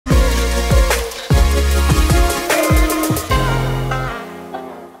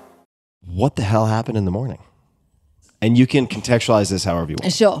what the hell happened in the morning? And you can contextualize this however you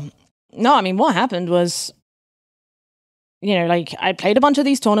want. Sure. No, I mean, what happened was, like I played a bunch of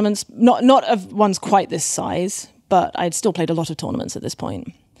these tournaments, not of ones quite this size, but I'd still played a lot of tournaments at this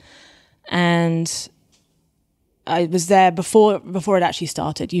point. And I was there before it actually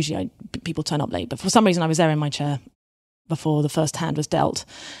started. Usually people turn up late, but for some reason I was there in my chair before the first hand was dealt.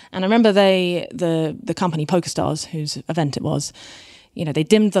 And I remember the company PokerStars, whose event it was, they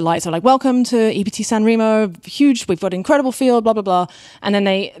dimmed the lights. They're like, welcome to EPT San Remo, huge, we've got an incredible field, blah, blah, blah. And then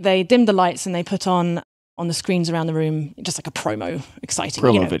they dimmed the lights and they put on the screens around the room, just like a exciting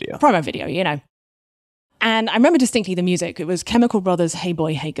promo video. And I remember distinctly the music. It was Chemical Brothers' Hey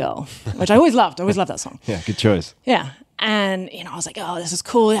Boy, Hey Girl, which I always loved. I always loved that song. Yeah, good choice. Yeah. And, I was like, oh, this is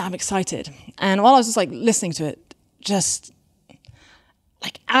cool. Yeah, I'm excited. And while I was just like listening to it, just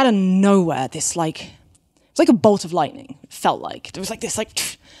like out of nowhere, this like, it's like a bolt of lightning. It felt like. There was like this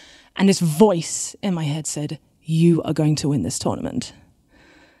like, and this voice in my head said, you are going to win this tournament.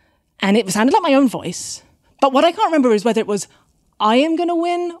 And it sounded like my own voice. But what I can't remember is whether it was, I am going to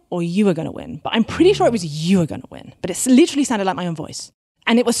win or you are going to win. But I'm pretty sure it was you are going to win. But it literally sounded like my own voice.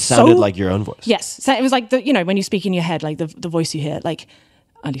 And it was sounded like your own voice. Yes. So it was like, when you speak in your head, like the voice you hear, like,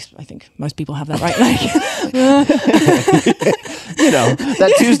 at least I think most people have that, right? Like,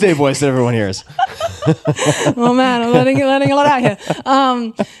 that Tuesday voice that everyone hears. Oh man, I'm learning a lot out here.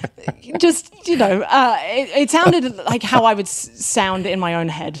 It sounded like how I would sound in my own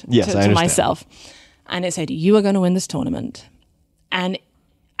head to myself. And it said, you are going to win this tournament. And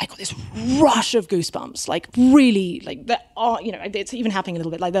I got this rush of goosebumps, like really, like it's even happening a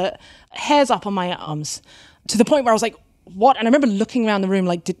little bit, like the hairs up on my arms, to the point where I was like, what? And I remember looking around the room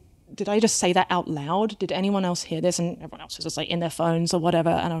like, did I just say that out loud? Did anyone else hear this? And everyone else was just like in their phones or whatever.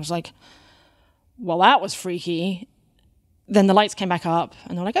 And I was like, well, that was freaky. Then the lights came back up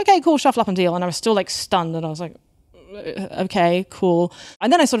and they're like, okay, cool, shuffle up and deal. And I was still like stunned and I was like, okay, cool.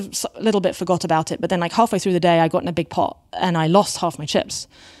 And then I sort of a little bit forgot about it. But then like halfway through the day, I got in a big pot and I lost half my chips.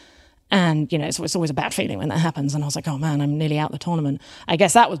 And, it's always a bad feeling when that happens. And I was like, oh man, I'm nearly out the tournament. I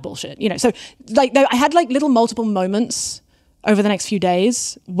guess that was bullshit. So like I had like little multiple moments over the next few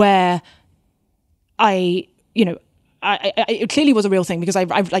days where it clearly was a real thing because I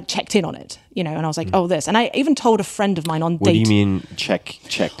like checked in on it, and I was like, oh, this. And I even told a friend of mine on date. What do you mean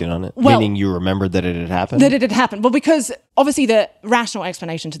checked in on it? Well, meaning you remembered that it had happened? That it had happened. Well, because obviously the rational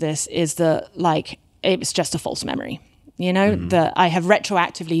explanation to this is that like it was just a false memory, that I have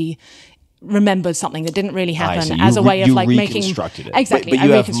retroactively remembered something that didn't really happen as a way of like making reconstructed it. Exactly. But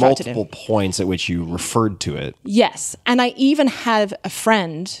you have multiple points at which you referred to it. Yes, and I even had a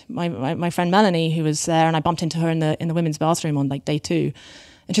friend, my friend Melanie, who was there, and I bumped into her in the women's bathroom on like day 2,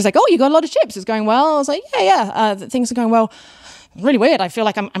 and she's like, "Oh, you got a lot of chips. It's going well." I was like, "Yeah, things are going well." Really weird. I feel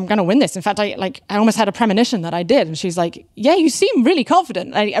like I'm going to win this. In fact, I almost had a premonition that I did. And she's like, yeah, you seem really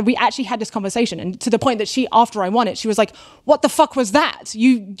confident. We actually had this conversation. And to the point that after I won it, she was like, what the fuck was that?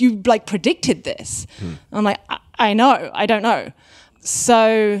 You like predicted this. I'm like, I know. I don't know.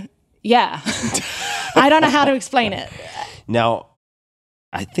 So yeah, I don't know how to explain it. Now,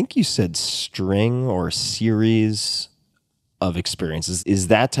 I think you said string or series of experiences. Is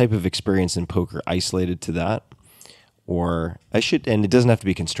that type of experience in poker isolated to that? Or and it doesn't have to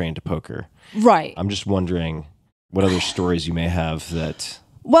be constrained to poker. Right. I'm just wondering what other stories you may have that...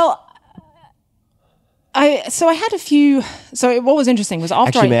 Well, I had a few... So what was interesting was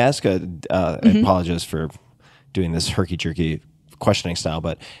after Actually, may I ask, I apologize for doing this herky-jerky questioning style,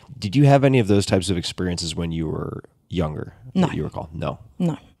 but did you have any of those types of experiences when you were younger? No. That you recall? No.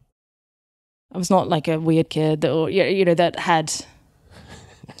 No. I was not like a weird kid that had...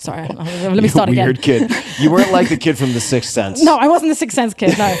 Sorry, let me start again. Weird kid. You weren't like the kid from The Sixth Sense. No, I wasn't the Sixth Sense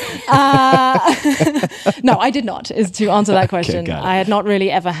kid, no. No, I did not, is to answer that question. Okay, I had not really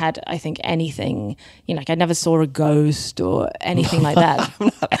ever had, I think, anything, like I never saw a ghost or anything like that.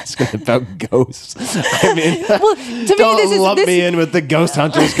 I'm not asking about ghosts. I mean, well, to me, don't lump me in with the ghost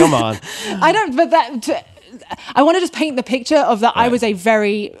hunters, come on. I don't, but I want to just paint the picture of that. Right. I was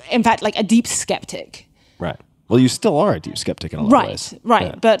in fact, like a deep skeptic. Right. Well, you still are a deep skeptic in a lot of ways. Right.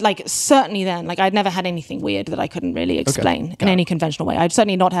 Yeah. But like certainly then, like I'd never had anything weird that I couldn't really explain in any conventional way. I'd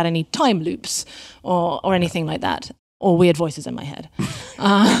certainly not had any time loops or anything like that, or weird voices in my head.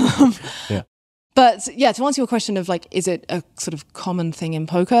 Yeah. But yeah, to answer your question of like, is it a sort of common thing in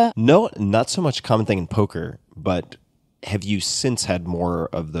poker? No, not so much a common thing in poker, but have you since had more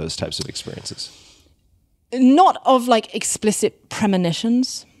of those types of experiences? Not of like explicit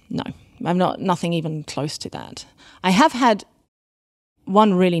premonitions, no. I'm nothing even close to that. I have had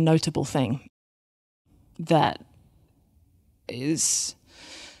one really notable thing that is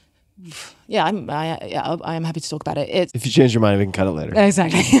Yeah, I am happy to talk about it. If you change your mind, we can cut it later.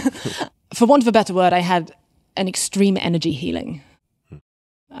 Exactly. For want of a better word, I had an extreme energy healing,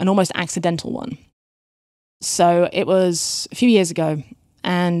 an almost accidental one. So it was a few years ago,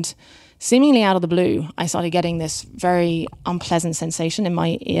 and seemingly out of the blue, I started getting this very unpleasant sensation in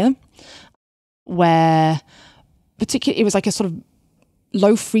my ear, where it was like a sort of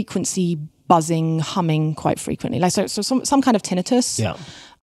low frequency buzzing, humming quite frequently, like so some kind of tinnitus. Yeah.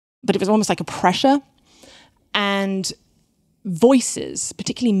 But it was almost like a pressure, and voices,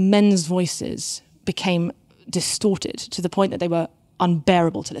 particularly men's voices, became distorted to the point that they were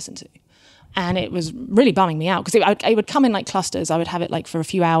unbearable to listen to. And it was really bumming me out, because it would come in like clusters. I would have it like for a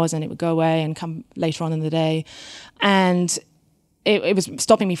few hours and it would go away and come later on in the day. And it was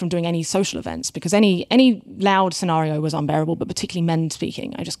stopping me from doing any social events, because any loud scenario was unbearable, but particularly men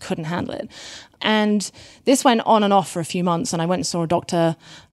speaking, I just couldn't handle it. And this went on and off for a few months, and I went and saw a doctor,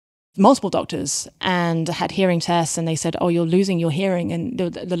 multiple doctors, and had hearing tests, and they said, oh, you're losing your hearing and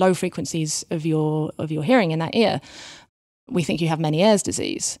the low frequencies of your hearing in that ear. We think you have Meniere's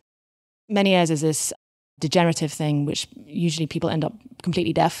disease. Meniere's is this degenerative thing which usually people end up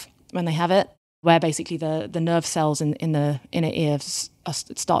completely deaf when they have it, where basically the nerve cells in the inner ear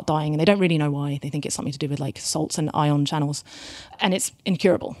start dying, and they don't really know why. They think it's something to do with like salts and ion channels, and it's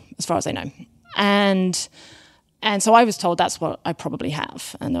incurable as far as they know. And so I was told that's what I probably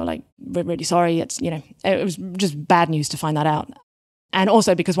have, and they were like, "We're really sorry." It was just bad news to find that out. And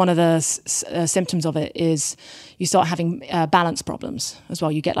also because one of the symptoms of it is you start having balance problems as well.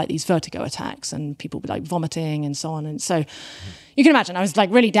 You get like these vertigo attacks, and people be like vomiting and so on. And so you can imagine I was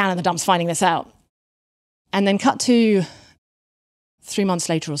like really down in the dumps finding this out. And then cut to 3 months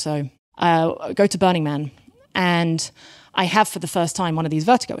later or so, I go to Burning Man, and I have for the first time one of these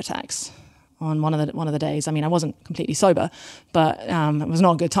vertigo attacks on one of the days. I mean, I wasn't completely sober, but it was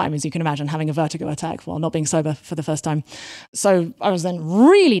not a good time, as you can imagine, having a vertigo attack while not being sober for the first time. So I was then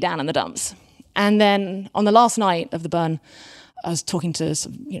really down in the dumps. And then on the last night of the burn, I was talking to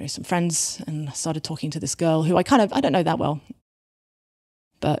some friends, and I started talking to this girl who I don't know that well,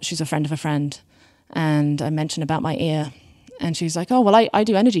 but she's a friend of a friend. And I mentioned about my ear, and she's like, oh, well, I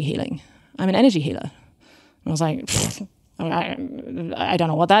do energy healing. I'm an energy healer. And I was like, I don't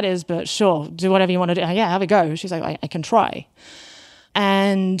know what that is, but sure, do whatever you want to do. Yeah, have a go. She's like, I can try.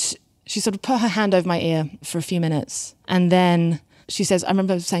 And she sort of put her hand over my ear for a few minutes. And then she says, I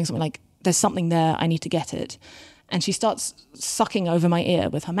remember saying something like, there's something there, I need to get it. And she starts sucking over my ear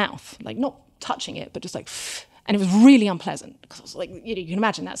with her mouth, like not touching it, but just like, and it was really unpleasant, because I was like, you can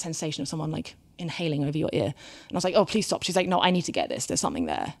imagine that sensation of someone like inhaling over your ear. And I was like, oh, please stop. She's like, no, I need to get this. There's something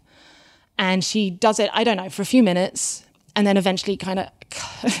there. And she does it, I don't know, for a few minutes, and then eventually kind of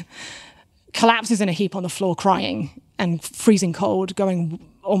collapses in a heap on the floor crying and freezing cold, going,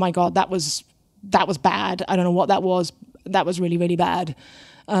 oh my God, that was bad. I don't know what that was. That was really, really bad.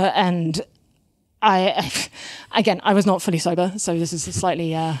 And I was not fully sober, so this is a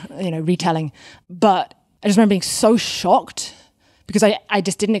slightly, retelling. But I just remember being so shocked, because I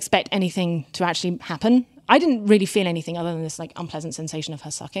just didn't expect anything to actually happen. I didn't really feel anything other than this like unpleasant sensation of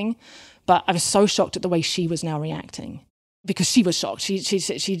her sucking, but I was so shocked at the way she was now reacting, because she was shocked.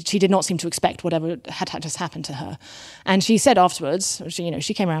 She did not seem to expect whatever had just happened to her. And she said afterwards,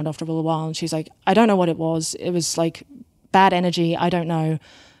 she came around after a little while, and she's like, I don't know what it was. It was like bad energy. I don't know.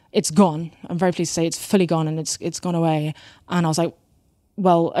 It's gone. I'm very pleased to say it's fully gone, and it's gone away. And I was like,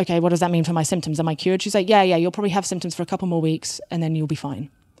 well, okay, what does that mean for my symptoms? Am I cured? She's like, yeah, you'll probably have symptoms for a couple more weeks, and then you'll be fine.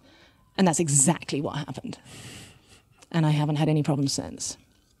 And that's exactly what happened. And I haven't had any problems since.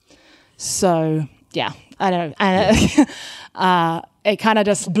 So, yeah, I don't know. It kind of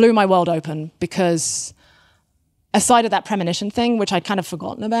just blew my world open, because aside of that premonition thing, which I'd kind of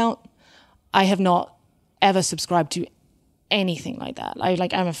forgotten about, I have not ever subscribed to anything like that.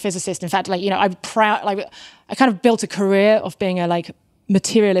 I'm a physicist. In fact, I'm proud. I kind of built a career of being a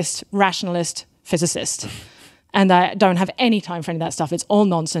materialist, rationalist physicist. And I don't have any time for any of that stuff. It's all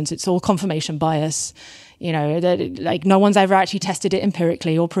nonsense. It's all confirmation bias. No one's ever actually tested it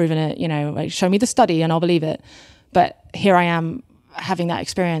empirically or proven it. Show me the study and I'll believe it. But here I am having that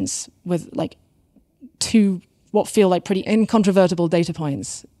experience with two what feel like pretty incontrovertible data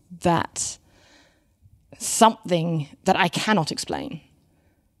points that something that I cannot explain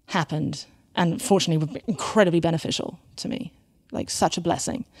happened, and fortunately was incredibly beneficial to me. Such a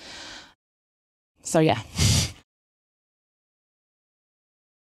blessing. So yeah.